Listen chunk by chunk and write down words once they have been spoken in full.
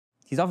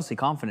he's obviously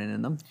confident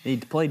in them. He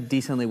played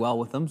decently well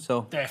with them,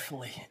 so.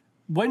 Definitely.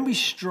 When we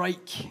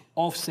strike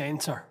off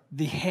centre,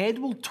 the head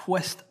will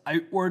twist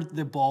outward,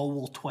 the ball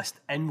will twist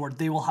inward.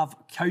 They will have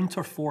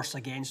counter force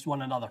against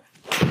one another.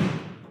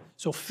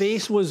 So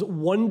face was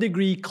 1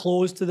 degree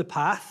closed to the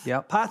path.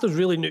 Yep. Path was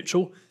really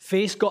neutral.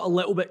 Face got a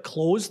little bit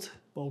closed.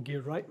 Ball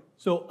geared right.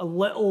 So a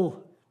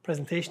little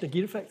presentation of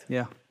gear effect.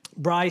 Yeah.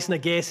 Bryson, I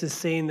guess, is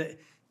saying that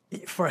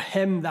for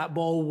him, that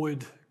ball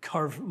would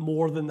curve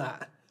more than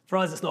that. For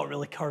us, it's not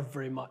really curved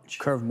very much.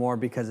 Curve more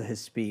because of his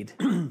speed.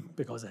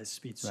 Because his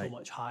speed's so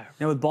much higher.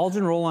 Now with balls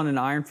and roll on an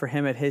iron for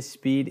him at his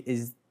speed,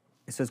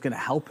 so it's going to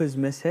help his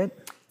miss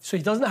hit? So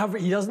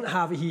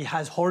he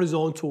has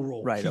horizontal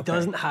roll. Right, he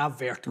doesn't have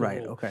vertical roll.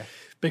 Right, okay.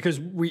 Because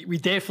we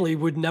definitely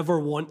would never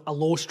want a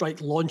low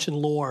strike launch and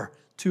lower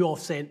to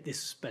offset this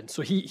spin.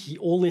 So he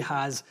only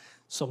has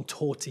some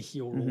toe to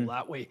heel roll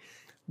that way.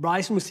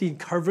 Bryson was seeing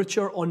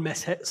curvature on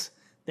miss hits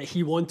that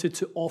he wanted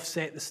to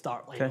offset the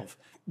start line of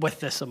with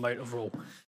this amount of roll.